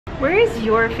Where is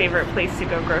your favorite place to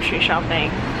go grocery shopping?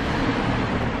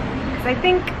 Because I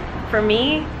think for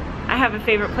me, I have a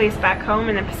favorite place back home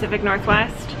in the Pacific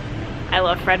Northwest. I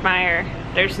love Fred Meyer.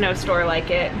 There's no store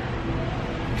like it.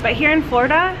 But here in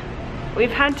Florida, we've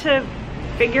had to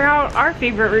figure out our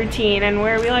favorite routine and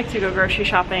where we like to go grocery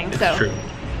shopping. It's true.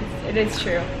 It is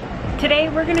true. Today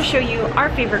we're going to show you our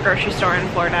favorite grocery store in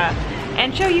Florida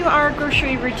and show you our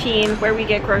grocery routine, where we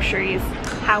get groceries,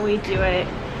 how we do it,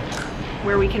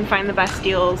 where we can find the best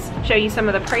deals, show you some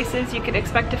of the prices you could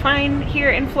expect to find here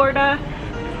in Florida.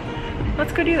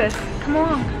 Let's go do this. Come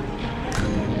along.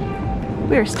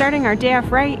 We are starting our day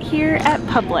off right here at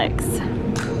Publix.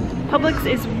 Publix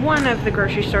is one of the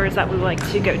grocery stores that we like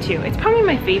to go to. It's probably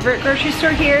my favorite grocery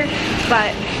store here,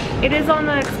 but it is on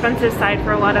the expensive side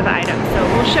for a lot of the items, so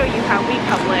we'll show you how we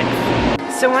Publix.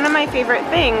 So one of my favorite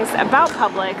things about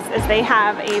Publix is they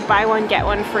have a buy one get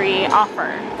one free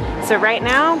offer. So right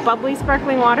now, bubbly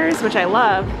sparkling waters, which I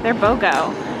love, they're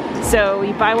BOGO. So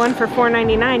you buy one for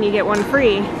 $4.99, you get one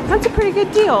free. That's a pretty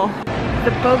good deal.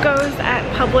 The BOGOs at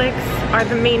Publix are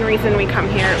the main reason we come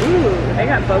here. Ooh, they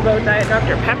got BOGO Diet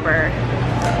Dr. Pepper.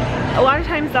 A lot of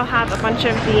times they'll have a bunch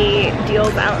of the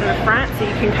deals out in the front, so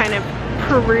you can kind of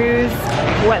peruse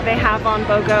what they have on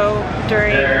BOGO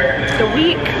during the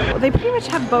week. They pretty much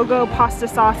have BOGO pasta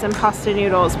sauce and pasta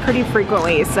noodles pretty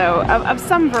frequently, so of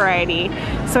some variety.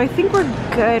 So I think we're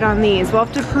good on these. We'll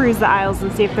have to peruse the aisles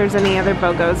and see if there's any other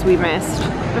BOGOs we missed.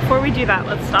 Before we do that,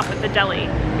 let's stop at the deli,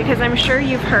 because I'm sure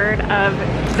you've heard of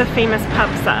the famous Pub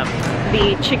Sub.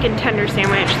 The chicken tender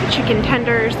sandwich, the chicken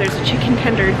tenders, there's a chicken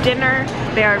tender dinner.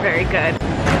 They are very good.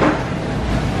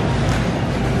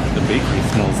 The bakery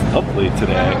smells lovely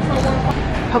today.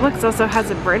 Publix also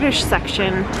has a British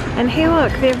section, and hey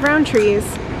look, they have Rowntrees.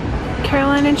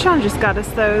 Caroline and Sean just got us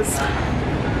those.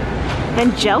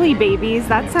 And Jelly Babies,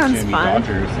 that sounds Jammy fun.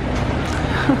 Dodgers.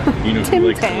 You know who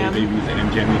likes Jelly Babies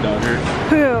and Jammy Dodgers?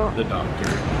 Who? The doctor.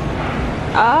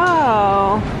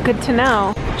 Oh, good to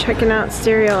know. Checking out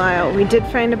cereal aisle. We did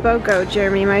find a BOGO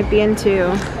Jeremy might be into.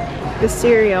 The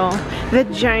cereal. The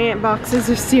giant boxes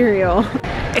of cereal.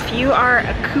 If you are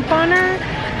a couponer,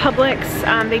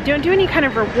 Publix, they don't do any kind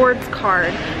of rewards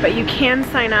card, but you can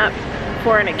sign up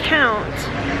for an account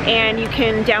and you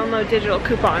can download digital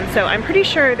coupons. So I'm pretty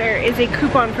sure there is a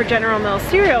coupon for General Mills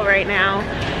cereal right now,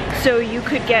 so you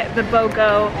could get the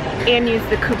BOGO and use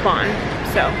the coupon.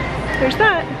 So there's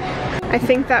that. I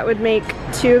think that would make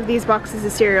 2 of these boxes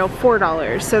of cereal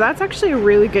 $4. So that's actually a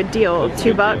really good deal.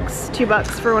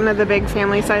 $2 for one of the big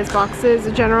family size boxes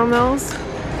of General Mills.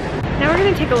 Now we're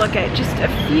going to take a look at just a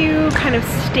few kind of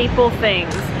staple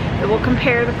things that will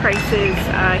compare the prices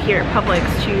here at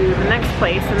Publix to the next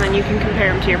place, and then you can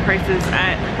compare them to your prices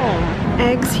at home.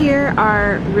 Eggs here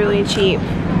are really cheap.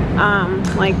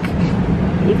 Like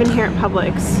even here at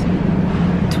Publix,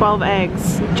 12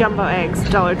 eggs, jumbo eggs,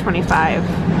 $1.25.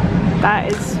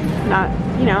 That is not,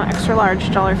 you know, extra large,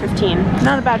 $1.15.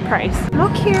 Not a bad price.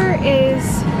 Milk here is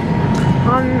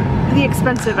on the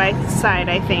expensive side,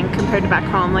 I think, compared to back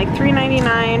home. Like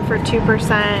 $3.99 for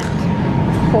 2%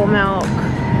 whole milk,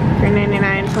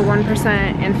 $3.99 for 1%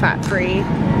 and fat-free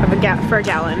for a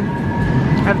gallon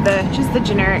of just the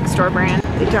generic store brand.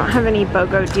 They don't have any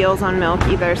BOGO deals on milk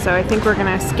either, so I think we're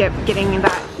gonna skip getting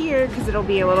that here because it'll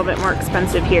be a little bit more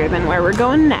expensive here than where we're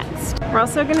going next. We're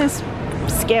also gonna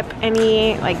skip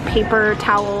any like paper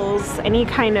towels, any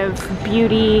kind of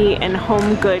beauty and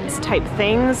home goods type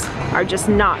things are just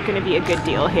not going to be a good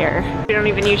deal here. We don't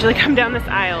even usually come down this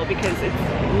aisle because it's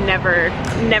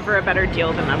never a better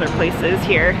deal than other places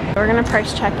here. We're going to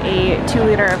price check a 2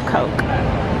 liter of Coke.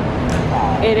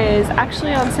 It is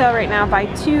actually on sale right now. Buy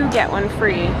 2 get 1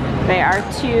 free. They are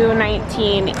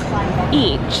 $2.19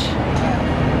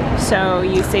 each. So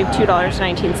you save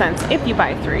 $2.19 if you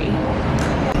buy 3.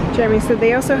 Jeremy said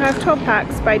they also have 12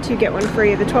 packs, buy 2 get 1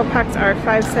 free. The 12 packs are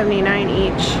 $5.79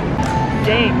 each.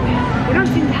 Dang, we don't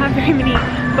seem to have very many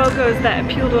BOGOs that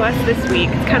appeal to us this week.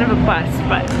 It's kind of a bust,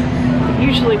 but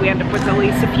usually we end up with at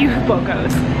least a few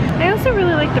BOGOs. I also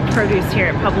really like the produce here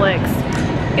at Publix.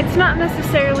 It's not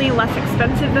necessarily less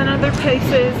expensive than other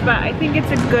places, but I think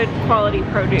it's a good quality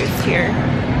produce here.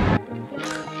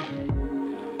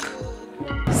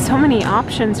 So many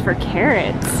options for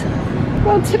carrots.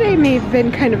 Well, today may have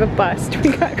been kind of a bust. We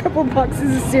got a couple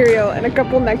boxes of cereal and a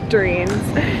couple nectarines.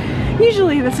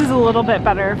 Usually this is a little bit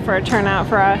better for a turnout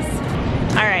for us.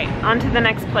 All right, on to the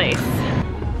next place.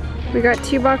 We got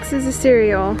 2 boxes of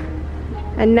cereal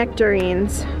and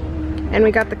nectarines, and we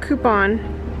got the coupon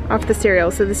off the cereal.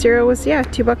 So the cereal was, yeah,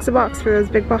 $2 a box for those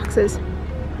big boxes.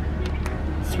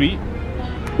 Sweet.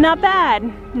 Not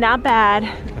bad, not bad.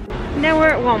 Now we're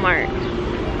at Walmart.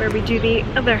 where we do the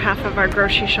other half of our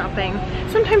grocery shopping.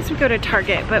 Sometimes we go to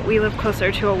Target, but we live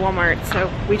closer to a Walmart,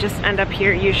 so we just end up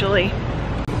here usually.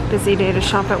 Busy day to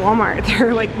shop at Walmart. There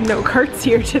are like no carts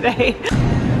here today.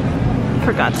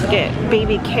 Forgot to get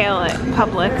baby kale at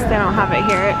Publix. They don't have it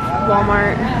here at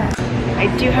Walmart. I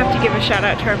do have to give a shout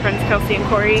out to our friends Kelsey and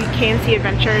Corey, K&C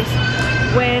Adventures.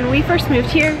 When we first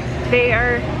moved here, they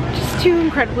are just two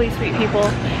incredibly sweet people,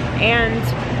 and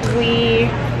we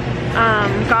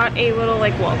got a little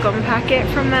like welcome packet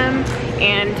from them,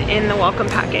 and in the welcome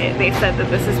packet they said that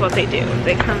this is what they do.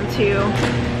 They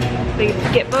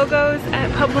get BOGOs at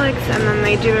Publix, and then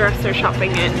they do the rest of their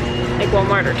shopping at like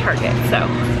Walmart or Target. So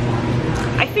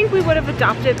I think we would have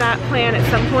adopted that plan at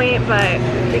some point, but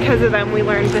because of them we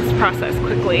learned this process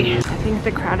quickly. I think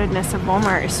the crowdedness of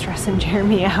Walmart is stressing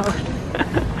Jeremy out.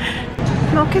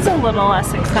 Milk is a little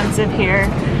less expensive here.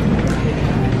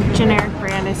 Generic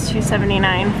brand is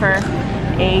 $2.79 for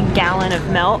a gallon of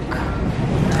milk.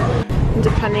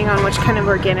 Depending on which kind of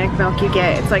organic milk you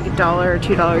get, it's like $1 or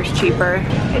 $2 cheaper.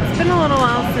 It's been a little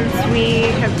while since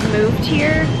we have moved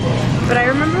here, but I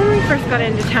remember when we first got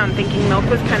into town thinking milk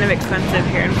was kind of expensive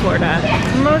here in Florida.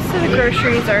 Most of the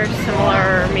groceries are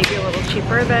similar, or maybe a little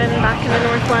cheaper than back in the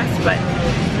Northwest, but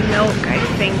milk I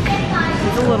think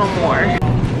is a little more.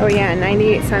 Oh yeah,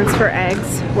 98 cents for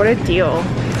eggs. What a deal.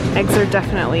 Eggs are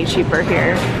definitely cheaper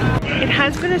here. It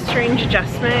has been a strange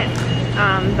adjustment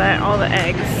that all the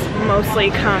eggs mostly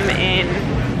come in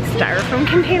styrofoam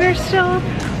containers still.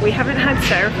 We haven't had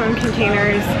styrofoam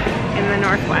containers in the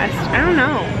Northwest. I don't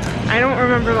know. I don't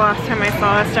remember the last time I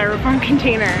saw a styrofoam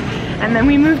container. And then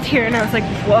we moved here and I was like,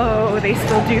 whoa, they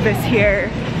still do this here.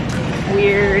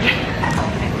 Weird.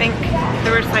 I think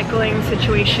the recycling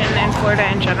situation in Florida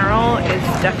in general is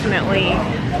definitely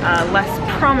less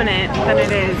prominent than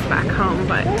it is back home,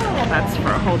 but that's for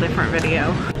a whole different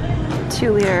video.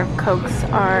 2-liter Cokes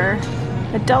are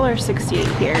 $1.68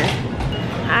 here.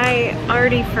 I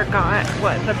already forgot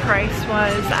what the price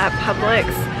was at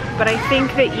Publix, but I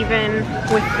think that even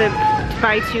with the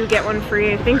buy two get one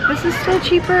free, I think this is still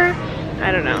cheaper.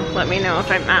 I don't know. Let me know if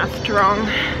I mathed wrong.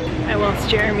 I lost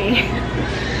Jeremy.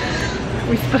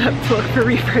 We split up to look for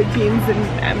refried beans and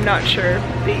I'm not sure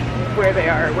where they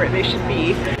are, where they should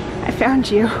be. I found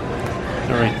you.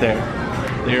 They're right there.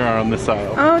 They are on this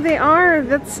aisle. Oh, they are.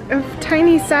 That's a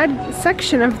tiny sad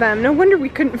section of them. No wonder we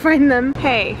couldn't find them.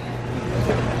 Hey,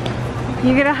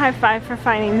 you get a high five for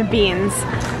finding the beans.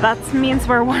 That means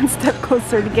we're one step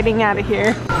closer to getting out of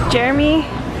here. Jeremy,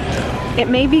 it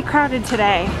may be crowded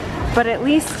today, but at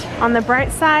least on the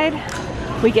bright side,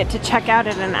 we get to check out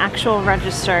at an actual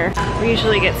register. We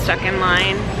usually get stuck in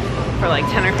line for like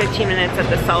 10 or 15 minutes at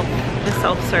the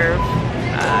self-serve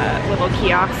little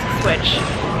kiosks, which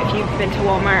if you've been to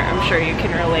Walmart, I'm sure you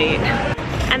can relate.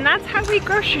 And that's how we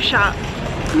grocery shop.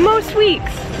 Most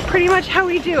weeks, pretty much how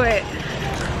we do it.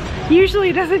 Usually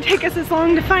it doesn't take us as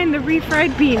long to find the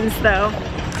refried beans though.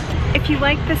 If you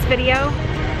like this video,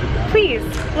 please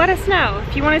let us know.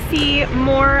 If you want to see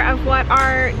more of what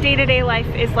our day-to-day life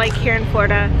is like here in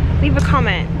Florida, leave a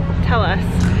comment, tell us.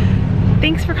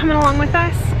 Thanks for coming along with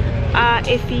us.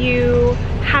 If you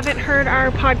haven't heard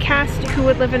our podcast, Who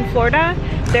Would Live in Florida,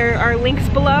 there are links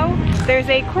below. There's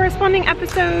a corresponding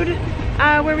episode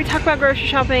where we talk about grocery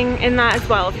shopping in that as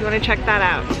well, if you want to check that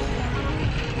out.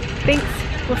 Thanks,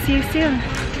 we'll see you soon.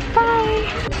 Bye!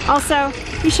 Also,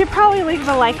 you should probably leave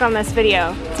a like on this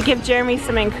video to give Jeremy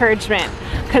some encouragement,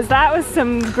 because that was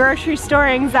some grocery store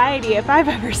anxiety if I've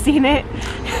ever seen it.